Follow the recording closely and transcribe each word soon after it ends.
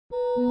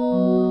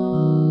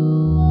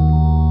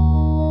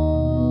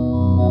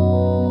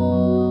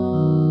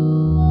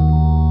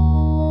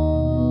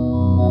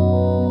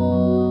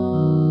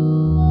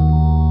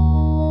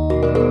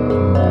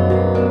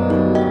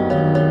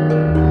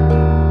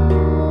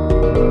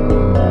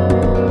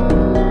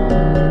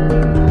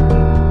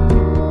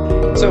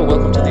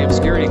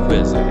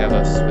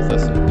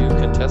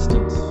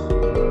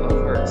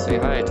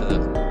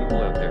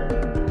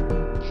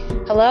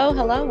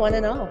hello, one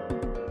and all.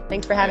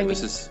 Thanks for having me.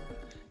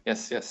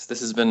 Yes. This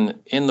has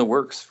been in the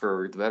works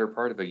for the better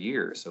part of a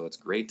year, so it's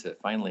great to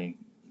finally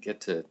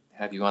get to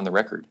have you on the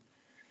record.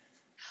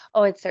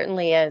 Oh, it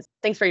certainly is.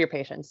 Thanks for your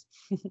patience.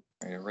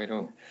 Right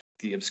on.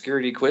 The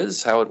Obscurity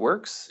Quiz, how it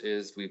works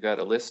is we've got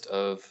a list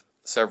of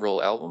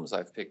several albums.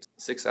 I've picked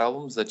 6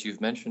 albums that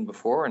you've mentioned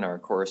before in our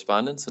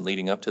correspondence and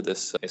leading up to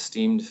this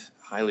esteemed,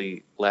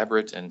 highly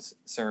elaborate and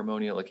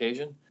ceremonial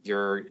occasion.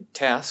 Your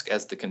task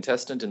as the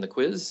contestant in the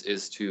quiz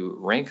is to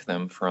rank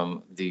them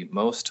from the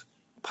most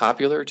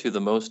popular to the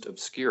most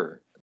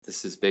obscure.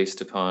 This is based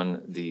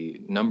upon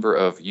the number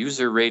of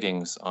user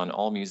ratings on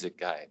AllMusic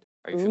Guide.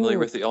 Are you familiar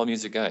with the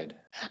AllMusic Guide?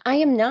 I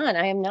am not.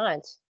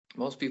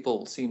 Most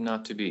people seem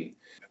not to be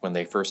when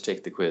they first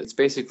take the quiz. It's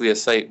basically a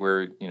site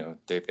where,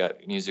 they've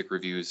got music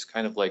reviews,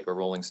 kind of like a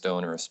Rolling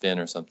Stone or a Spin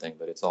or something,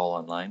 but it's all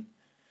online.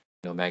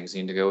 No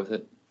magazine to go with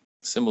it.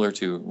 Similar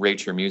to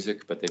Rate Your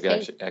Music, but they've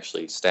got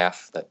actually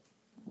staff that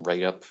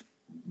write up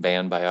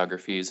band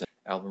biographies and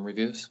album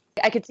reviews.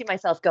 I could see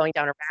myself going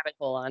down a rabbit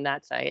hole on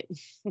that site.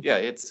 Yeah,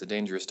 it's a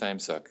dangerous time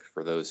suck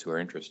for those who are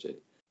interested.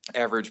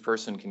 Average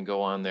person can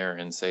go on there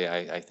and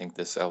say, I think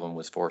this album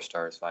was 4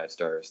 stars, 5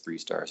 stars, 3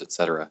 stars,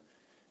 etc.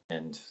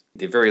 And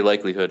the very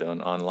likelihood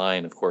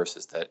online, of course,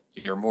 is that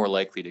you're more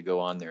likely to go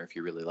on there if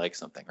you really like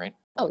something, right?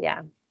 Oh,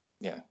 yeah.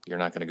 Yeah, you're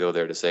not going to go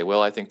there to say,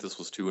 well, I think this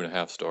was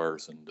 2.5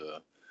 stars, and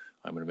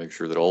I'm going to make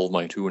sure that all of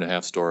my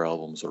 2.5 star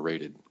albums are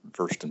rated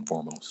first and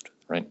foremost,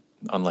 right?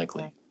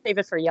 Unlikely. Yeah. Save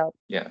it for Yelp.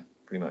 Yeah,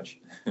 pretty much.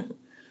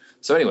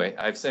 So anyway,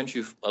 I've sent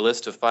you a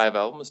list of 5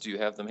 albums. Do you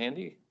have them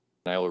handy?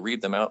 I will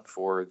read them out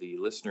for the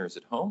listeners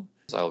at home.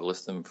 So I'll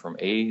list them from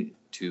A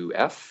to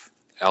F.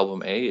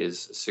 Album A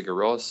is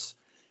Sigur.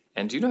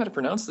 And do you know how to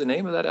pronounce the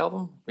name of that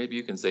album? Maybe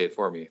you can say it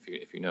for me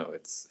if you know.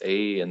 It's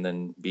A and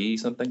then B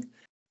something.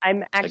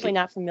 I'm actually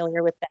not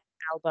familiar with that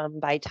album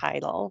by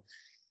title.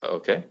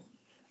 Okay.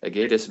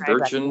 Agatis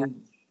Birchen,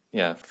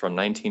 from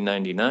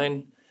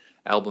 1999.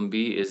 Album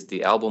B is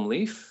The Album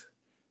Leaf,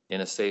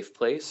 In a Safe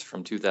Place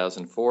from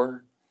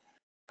 2004.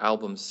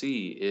 Album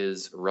C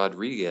is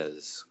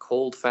Rodriguez,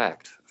 Cold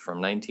Fact from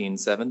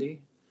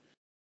 1970.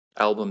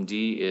 Album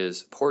D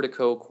is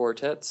Portico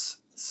Quartet's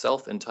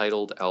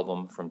self-entitled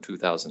album from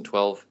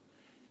 2012.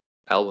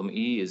 Album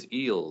E is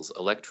Eels,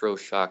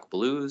 Electroshock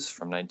Blues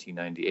from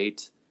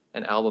 1998.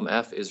 And album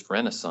F is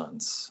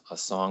Renaissance, A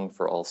Song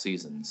for All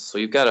Seasons. So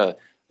you've got a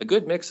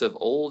good mix of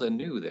old and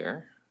new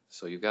there.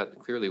 So you've got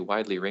clearly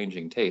widely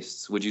ranging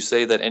tastes. Would you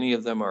say that any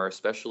of them are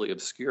especially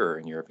obscure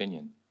in your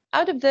opinion?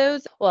 Out of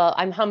those, well,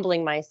 I'm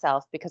humbling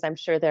myself because I'm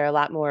sure they're a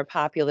lot more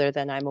popular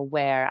than I'm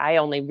aware. I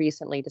only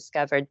recently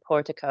discovered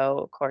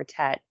Portico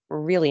Quartet.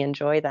 Really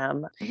enjoy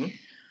them. Mm-hmm.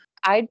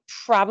 I'd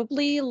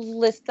probably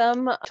list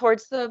them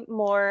towards the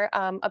more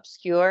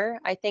obscure.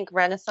 I think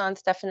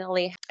Renaissance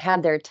definitely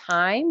had their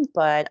time,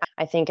 but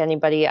I think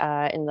anybody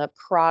in the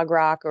prog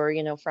rock or,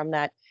 from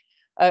that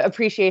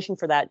appreciation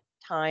for that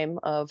time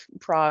of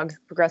prog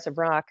progressive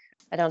rock,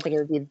 I don't think it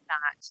would be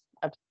that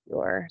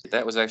obscure.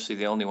 That was actually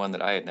the only one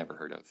that I had never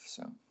heard of.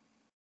 So,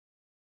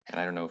 and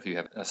I don't know if you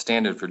have a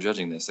standard for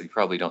judging this. You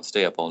probably don't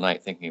stay up all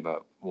night thinking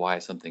about why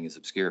something is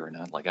obscure or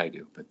not, like I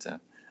do. But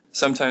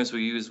sometimes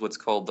we use what's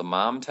called the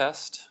mom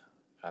test.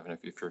 I don't know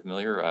if you're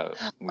familiar,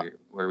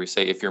 where we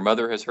say if your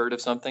mother has heard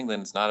of something,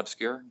 then it's not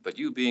obscure. But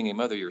you, being a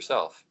mother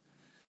yourself,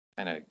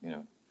 kind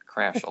of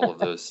crash all of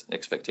those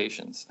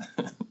expectations.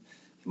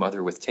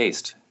 Mother with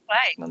taste.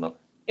 Right.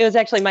 It was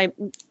actually one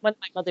of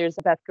my mother's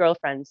best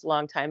girlfriends a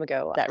long time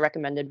ago that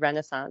recommended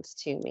Renaissance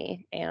to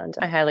me, and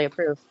I highly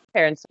approve.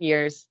 Parents'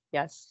 years,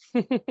 yes.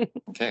 Okay.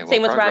 Well,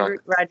 same with Roger.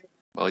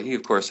 Well, he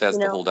of course has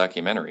the whole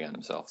documentary on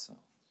himself. So.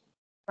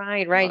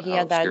 Right. He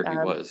had that. He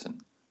was. And...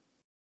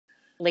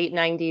 late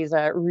 90s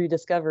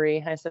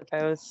rediscovery, I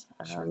suppose.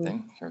 Sure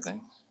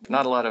thing.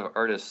 Not a lot of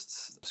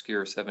artists,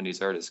 obscure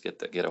 70s artists,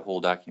 get a whole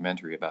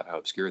documentary about how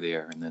obscure they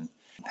are, and then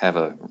have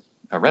a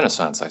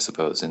renaissance, I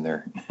suppose, in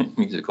their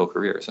musical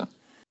career. So.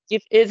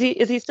 Is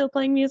he still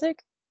playing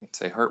music?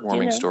 It's a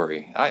heartwarming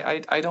story.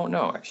 I don't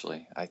know,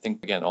 actually. I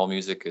think, again,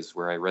 AllMusic is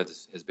where I read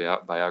his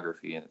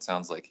biography, and it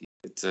sounds like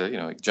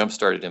it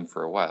jump-started him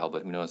for a while,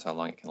 but who knows how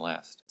long it can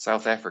last.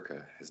 South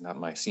Africa is not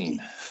my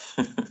scene.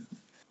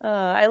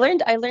 I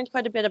learned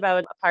quite a bit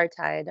about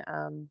apartheid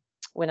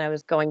when I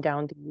was going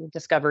down the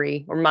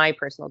discovery, or my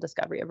personal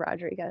discovery of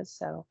Rodriguez.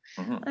 So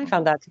I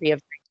found that to be a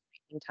very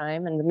interesting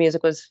time, and the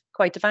music was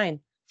quite divine.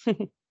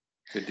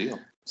 Good deal.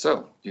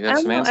 So you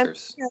have some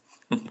answers.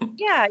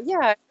 Yeah.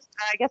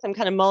 I guess I'm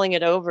kind of mulling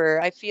it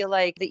over. I feel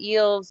like the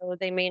Eels,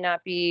 they may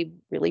not be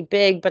really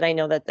big, but I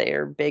know that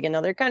they're big in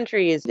other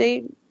countries.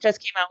 They just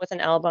came out with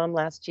an album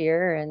last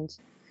year,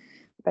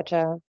 but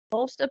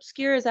most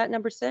obscure is at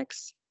number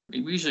 6. We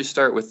usually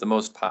start with the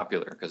most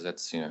popular because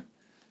that's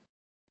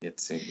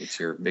it's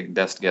your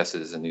best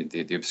guesses, and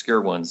the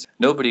obscure ones.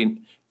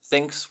 Nobody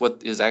thinks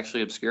what is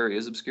actually obscure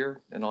is obscure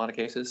in a lot of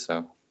cases,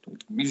 so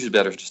usually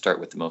better to start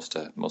with the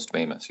most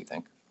famous. You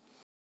think?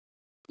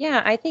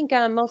 Yeah, I think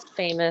most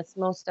famous,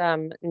 most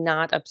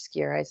not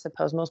obscure, I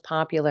suppose, most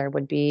popular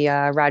would be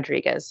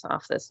Rodriguez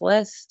off this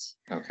list.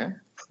 Okay.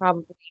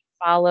 Probably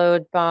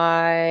followed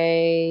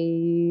by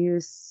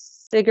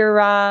Sigur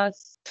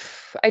Rós.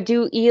 I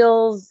do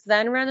Eels,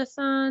 then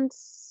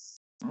Renaissance.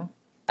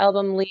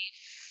 Album Leaf,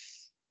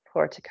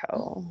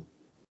 Portico.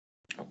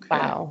 Okay.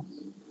 Wow.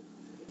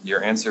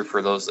 Your answer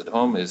for those at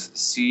home is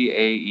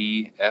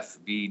CAEFBD.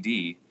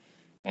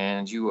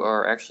 And you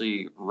are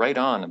actually right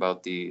on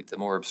about the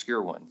more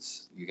obscure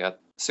ones. You got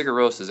Sigur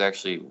Rós is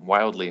actually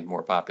wildly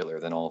more popular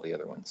than all the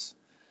other ones.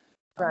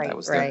 Right,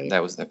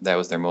 that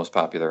was their most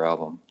popular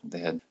album. They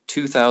had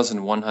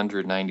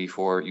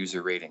 2,194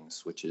 user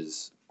ratings, which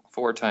is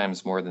 4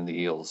 times more than the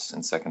Eels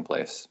in second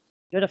place.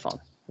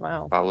 Beautiful.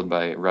 Wow. Followed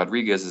by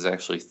Rodriguez is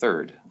actually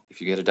third. If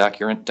you get a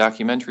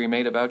documentary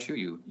made about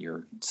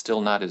you're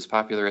still not as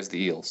popular as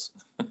the Eels.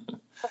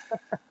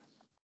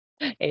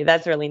 Hey,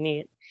 that's really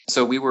neat.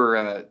 So we were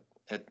at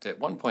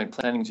one point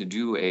planning to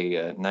do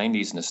a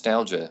 90s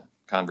nostalgia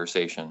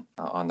conversation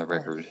on the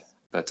record,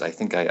 but I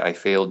think I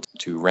failed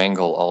to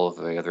wrangle all of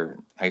the other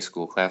high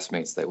school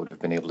classmates that would have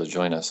been able to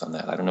join us on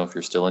that. I don't know if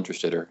you're still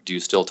interested, or do you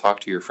still talk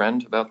to your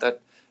friend about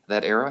that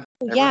era?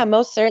 Yeah,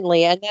 most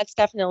certainly, and that's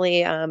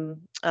definitely. I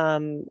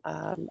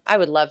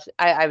would love.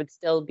 I would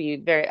still be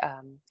very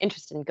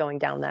interested in going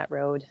down that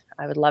road.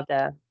 I would love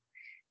to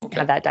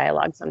have that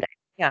dialogue someday.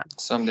 Yeah.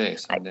 Someday.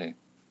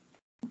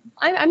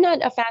 I'm not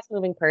a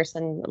fast-moving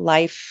person.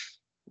 Life.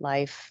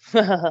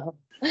 Well,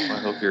 I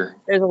hope you're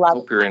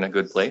in a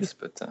good place.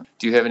 But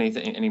do you have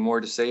any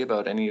more to say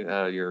about any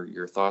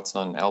your thoughts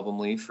on Album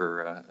Leaf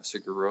or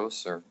Sigur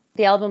Rós or?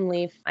 The Album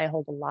Leaf, I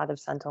hold a lot of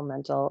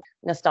sentimental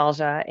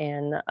nostalgia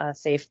in a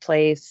safe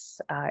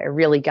place. It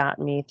really got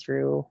me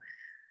through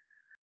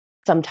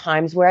some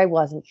times where I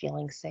wasn't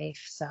feeling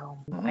safe.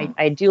 So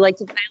I do like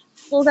to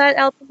pull that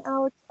album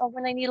out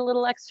when I need a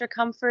little extra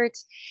comfort.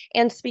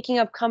 And speaking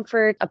of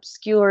comfort,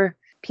 obscure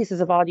pieces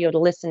of audio to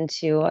listen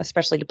to,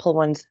 especially to pull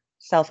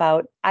oneself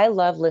out, I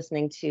love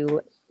listening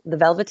to The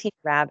Velveteen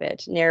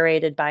Rabbit,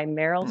 narrated by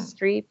Meryl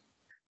Streep,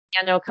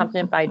 piano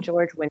accompanied by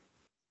George Winter.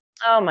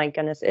 Oh my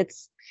goodness,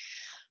 that's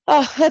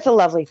a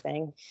lovely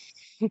thing.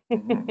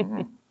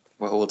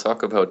 Well, we'll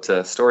talk about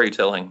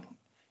storytelling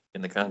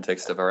in the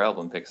context of our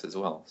album picks as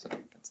well. So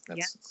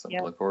that's something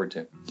to look forward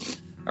to.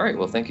 All right.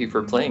 Well, thank you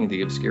for playing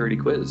the Obscurity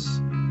Quiz.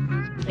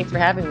 Thanks for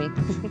having me.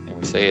 And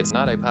we say it's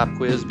not a pop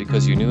quiz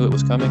because you knew it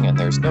was coming, and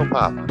there's no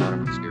pop on Out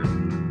of Obscurity.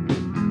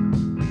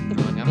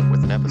 Coming up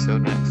with an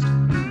episode next.